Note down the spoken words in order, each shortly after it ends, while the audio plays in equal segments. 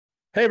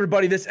Hey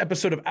everybody, this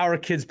episode of Our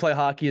Kids Play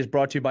Hockey is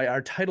brought to you by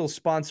our title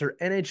sponsor,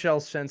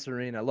 NHL Sense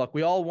Arena. Look,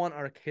 we all want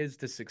our kids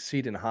to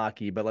succeed in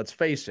hockey, but let's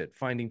face it,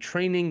 finding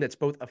training that's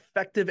both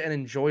effective and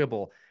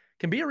enjoyable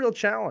can be a real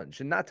challenge,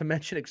 and not to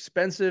mention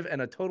expensive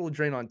and a total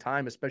drain on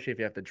time, especially if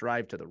you have to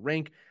drive to the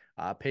rink,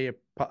 pay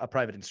a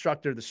private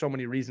instructor. There's so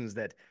many reasons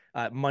that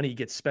money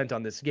gets spent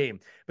on this game.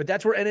 But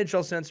that's where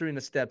NHL Sense Arena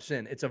steps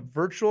in. It's a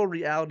virtual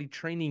reality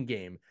training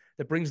game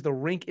that brings the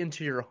rink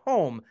into your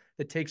home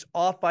that takes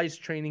off-ice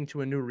training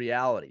to a new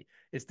reality.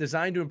 It's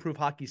designed to improve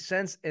hockey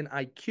sense and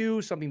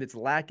IQ, something that's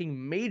lacking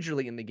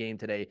majorly in the game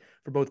today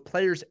for both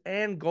players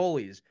and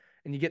goalies.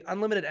 And you get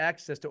unlimited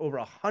access to over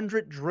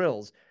 100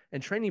 drills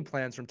and training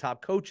plans from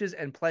top coaches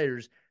and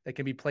players that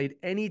can be played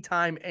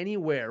anytime,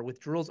 anywhere, with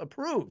drills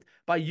approved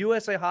by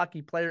USA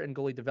Hockey player and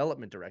goalie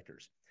development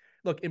directors.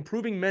 Look,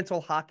 improving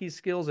mental hockey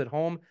skills at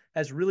home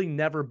has really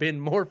never been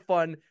more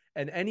fun,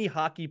 and any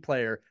hockey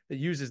player that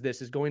uses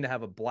this is going to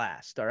have a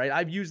blast. All right.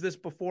 I've used this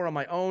before on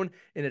my own,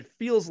 and it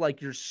feels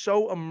like you're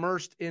so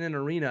immersed in an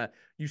arena,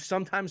 you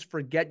sometimes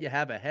forget you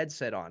have a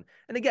headset on.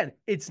 And again,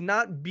 it's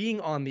not being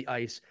on the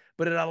ice,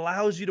 but it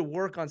allows you to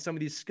work on some of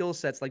these skill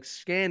sets like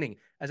scanning,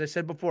 as I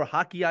said before,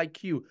 hockey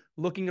IQ,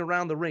 looking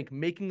around the rink,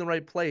 making the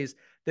right plays,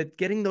 that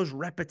getting those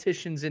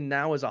repetitions in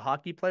now as a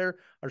hockey player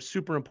are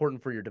super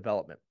important for your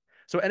development.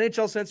 So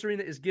NHL Sense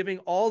Arena is giving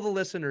all the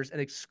listeners an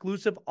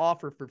exclusive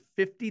offer for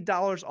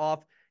 $50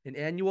 off an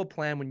annual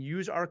plan when you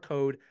use our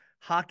code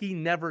Hockey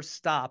Never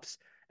Stops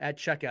at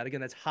checkout.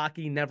 Again, that's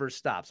Hockey Never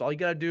Stops. All you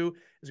got to do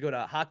is go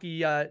to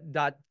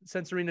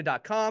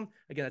hockey.sensearena.com.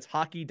 Again, that's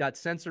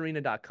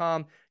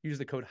hockey.sensearena.com. Use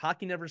the code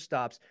Hockey Never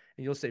Stops,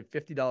 and you'll save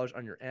 $50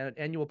 on your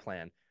annual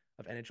plan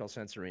of NHL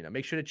Sense Arena.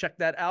 Make sure to check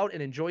that out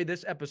and enjoy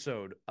this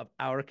episode of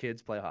Our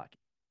Kids Play Hockey.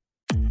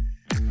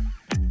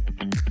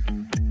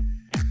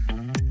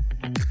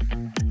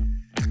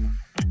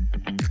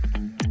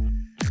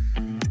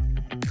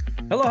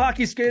 Hello,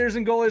 hockey skaters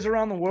and goalies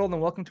around the world,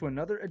 and welcome to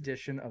another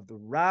edition of the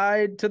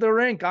Ride to the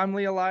Rink. I'm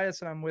Lee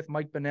Elias, and I'm with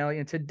Mike Benelli,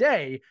 and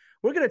today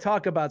we're going to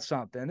talk about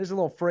something. There's a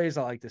little phrase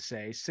I like to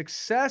say: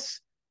 success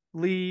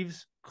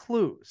leaves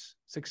clues.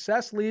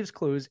 Success leaves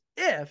clues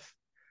if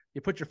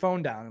you put your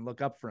phone down and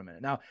look up for a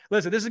minute. Now,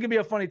 listen, this is going to be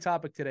a funny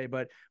topic today,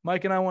 but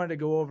Mike and I wanted to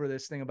go over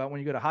this thing about when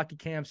you go to hockey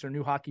camps or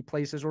new hockey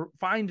places or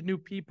find new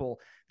people,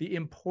 the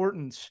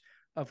importance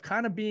of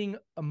kind of being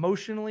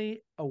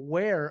emotionally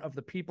aware of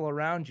the people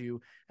around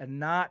you and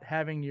not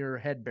having your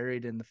head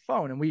buried in the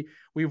phone. And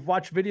we've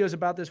watched videos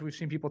about this. We've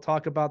seen people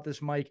talk about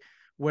this, Mike,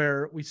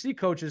 where we see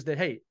coaches that,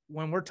 hey,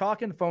 when we're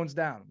talking, phones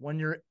down. When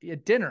you're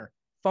at dinner,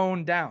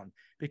 phone down,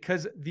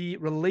 because the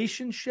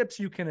relationships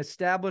you can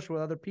establish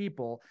with other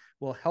people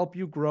will help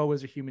you grow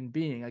as a human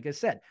being. Like I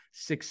said,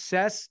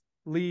 success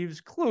leaves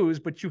clues,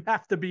 but you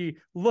have to be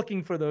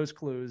looking for those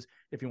clues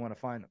if you want to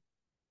find them.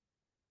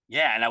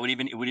 Yeah, and it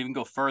would even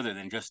go further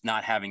than just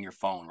not having your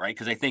phone, right?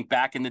 Because I think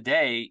back in the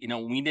day,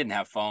 when we didn't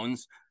have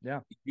phones, Yeah.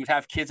 you'd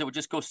have kids that would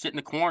just go sit in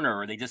the corner,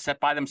 or they just sat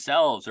by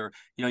themselves, or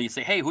you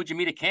say, "Hey, who'd you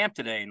meet at camp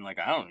today?" And like,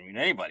 I don't meet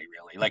anybody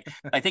really. Like,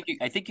 I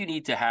think you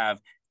need to have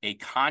a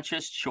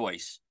conscious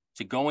choice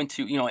to go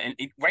into,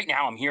 right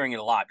now I'm hearing it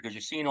a lot because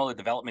you're seeing all the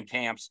development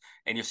camps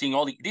and you're seeing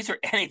these are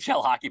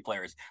NHL hockey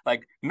players,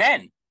 like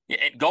men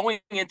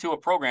going into a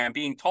program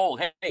being told,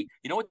 "Hey,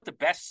 you know what the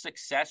best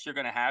success you're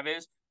going to have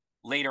is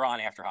later on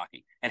after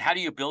hockey." And how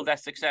do you build that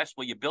success?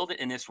 Well, you build it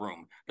in this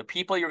room, the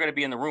people you're going to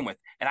be in the room with.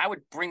 And I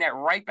would bring that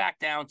right back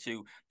down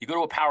to, you go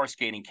to a power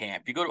skating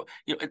camp, you go to,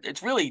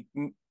 it's really,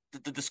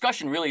 the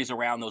discussion really is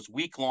around those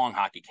week-long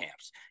hockey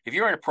camps. If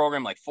you're in a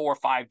program like 4 or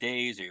 5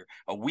 days, or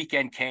a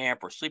weekend camp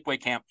or sleepaway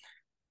camp,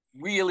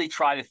 really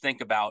try to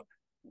think about,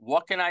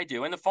 what can I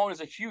do? And the phone is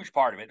a huge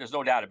part of it. There's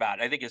no doubt about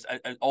it. I think as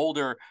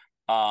older,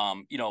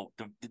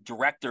 the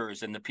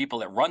directors and the people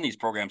that run these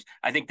programs,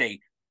 I think they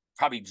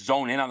probably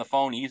zone in on the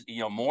phone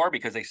more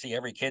because they see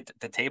every kid at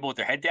the table with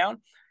their head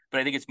down. But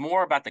I think it's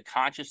more about the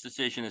conscious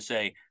decision to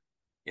say,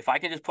 if I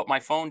can just put my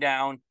phone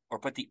down or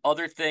put the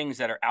other things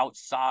that are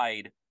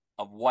outside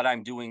of what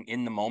I'm doing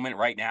in the moment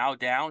right now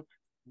down,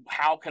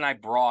 how can I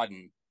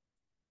broaden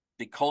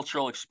the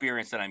cultural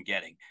experience that I'm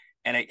getting?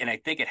 And I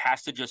think it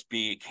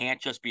can't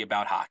just be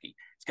about hockey.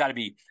 It's got to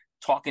be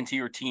talking to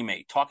your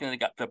teammate, talking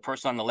to the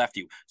person on the left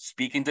of you,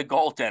 speaking to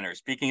goaltenders,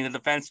 speaking to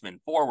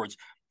defensemen, forwards,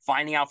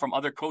 finding out from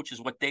other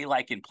coaches what they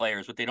like in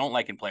players, what they don't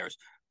like in players.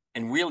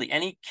 And really,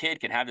 any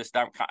kid can have this.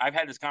 I've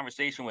had this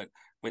conversation with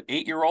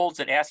 8-year-olds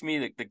that ask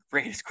me the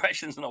greatest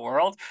questions in the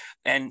world,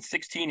 and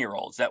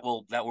 16-year-olds that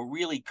will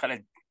really kind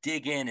of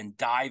dig in and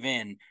dive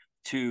in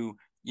to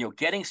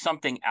getting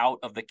something out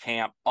of the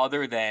camp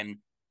other than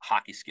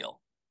hockey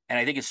skill. And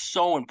I think it's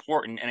so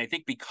important. And I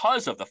think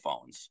because of the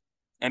phones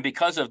and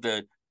because of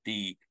the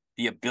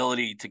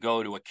ability to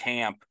go to a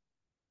camp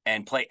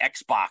and play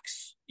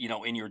Xbox,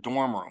 in your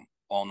dorm room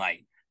all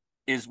night,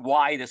 is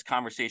why this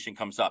conversation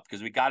comes up,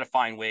 because we got to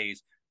find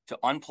ways to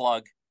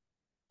unplug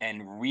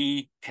and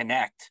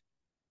reconnect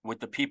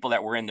with the people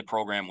that we're in the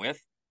program with.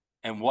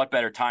 And what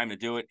better time to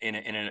do it in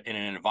an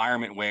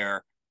environment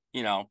where,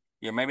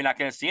 you're maybe not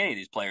going to see any of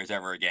these players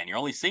ever again. You're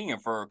only seeing them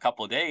for a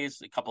couple of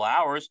days, a couple of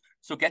hours.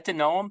 So get to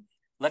know them,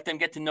 let them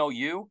get to know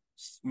you,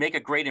 make a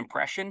great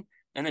impression,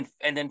 and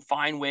then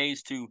find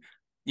ways to,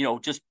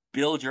 just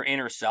build your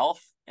inner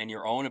self and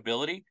your own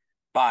ability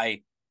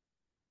by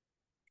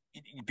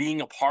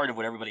being a part of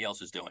what everybody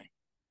else is doing.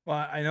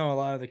 Well, I know a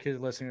lot of the kids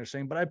listening are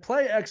saying, but I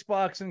play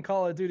Xbox and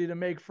Call of Duty to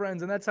make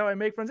friends, and that's how I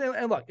make friends.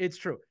 And look, it's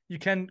true. You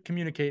can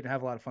communicate and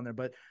have a lot of fun there,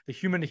 but the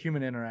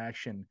human-to-human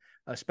interaction,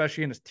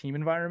 especially in a team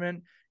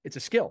environment, it's a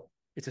skill.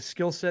 It's a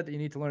skill set that you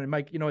need to learn. And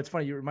Mike, it's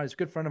funny. You remind us, a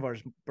good friend of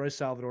ours, Bryce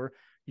Salvador,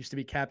 used to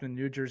be captain of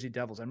the New Jersey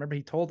Devils. I remember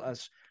he told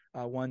us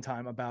one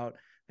time about,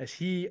 as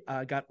he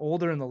got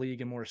older in the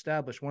league and more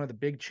established, one of the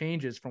big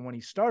changes from when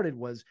he started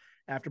was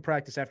after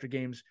practice, after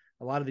games,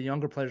 a lot of the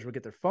younger players would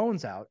get their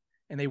phones out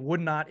and they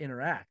would not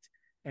interact.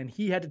 And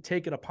he had to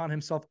take it upon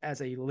himself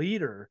as a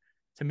leader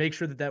to make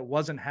sure that that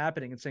wasn't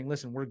happening and saying,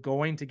 listen, we're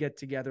going to get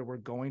together. We're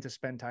going to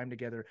spend time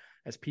together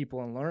as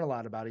people and learn a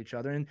lot about each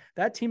other. And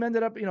that team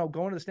ended up,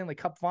 going to the Stanley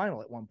Cup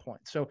final at one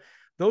point. So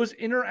those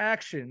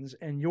interactions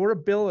and your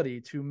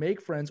ability to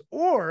make friends,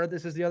 or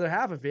this is the other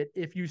half of it,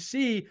 if you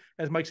see,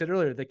 as Mike said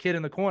earlier, the kid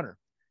in the corner,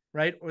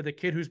 right? Or the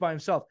kid who's by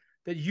himself,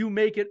 that you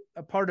make it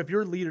a part of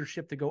your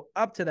leadership to go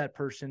up to that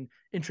person,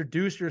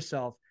 introduce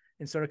yourself,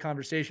 and start a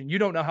conversation. You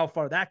don't know how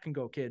far that can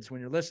go, kids, when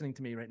you're listening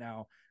to me right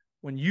now.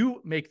 When you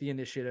make the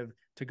initiative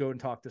to go and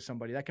talk to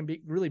somebody, that can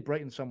be really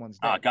brighten someone's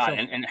day. Oh, God. So,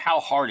 and how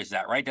hard is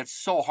that, right? That's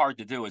so hard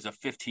to do as a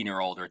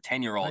 15-year-old or a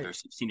 10-year-old right. or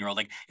 16-year-old.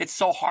 Like, it's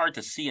so hard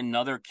to see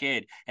another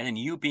kid and then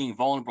you being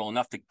vulnerable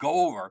enough to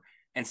go over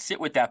and sit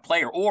with that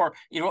player. Or,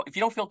 if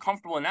you don't feel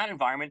comfortable in that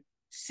environment,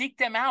 seek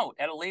them out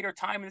at a later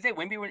time in the day.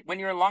 Maybe when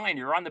you're in line,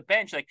 you're on the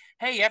bench, like,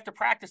 hey, after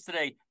practice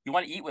today, you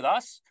want to eat with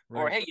us?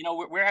 Right. Or, hey,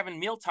 we're having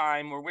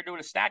mealtime, or we're doing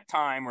a snack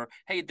time, or,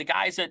 hey, the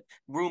guys at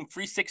room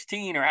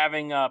 316 are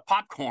having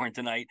popcorn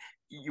tonight.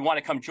 You want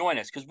to come join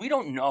us? Because we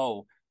don't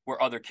know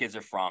where other kids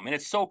are from. And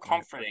it's so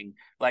comforting,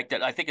 like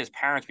that. I think as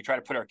parents, we try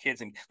to put our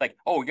kids in, like,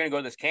 oh, we're going to go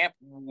to this camp.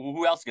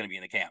 Who else is going to be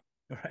in the camp?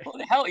 Right. Well,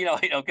 the hell,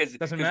 because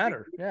doesn't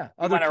matter. Yeah.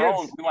 We want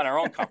our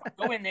own comfort.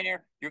 Go in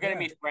there. You're going to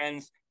meet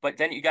friends, but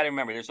then you got to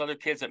remember, there's other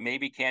kids that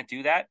maybe can't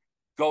do that.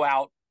 Go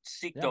out,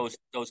 seek those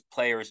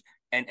players,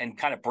 and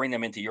kind of bring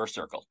them into your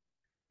circle.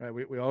 Right.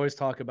 We always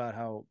talk about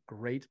how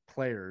great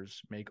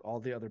players make all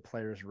the other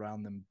players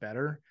around them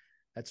better.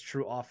 That's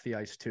true off the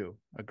ice too.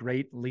 A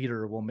great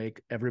leader will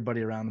make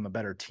everybody around them a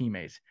better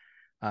teammate.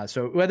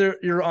 So whether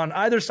you're on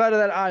either side of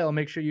that aisle,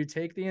 make sure you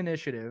take the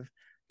initiative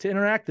to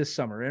interact this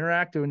summer,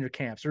 interact in your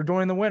camps or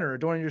during the winter or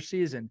during your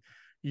season.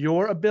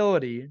 Your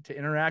ability to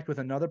interact with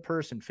another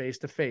person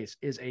face-to-face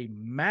is a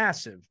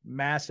massive,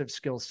 massive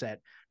skill set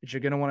that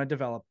you're going to want to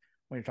develop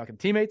when you're talking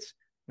to teammates,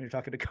 when you're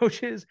talking to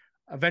coaches.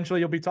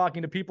 Eventually you'll be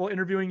talking to people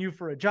interviewing you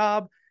for a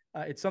job.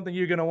 It's something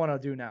you're going to want to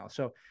do now.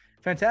 So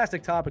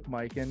fantastic topic,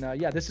 Mike. And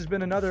this has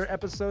been another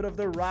episode of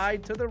The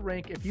Ride to the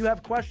Rink. If you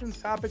have questions,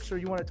 topics, or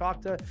you want to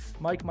talk to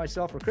Mike,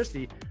 myself, or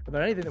Christy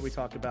about anything that we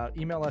talked about,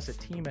 email us at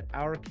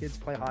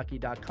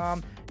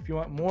team@ourkidsplayhockey.com. If you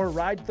want more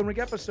Ride to the Rink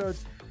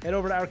episodes, head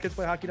over to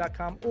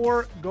ourkidsplayhockey.com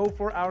or go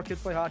for Our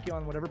Kids Play Hockey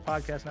on whatever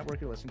podcast network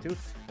you're listening to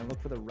and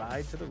look for the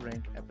Ride to the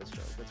Rink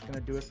episode. That's going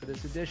to do it for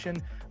this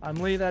edition. I'm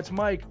Lee. That's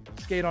Mike.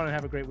 Skate on and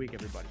have a great week,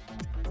 everybody.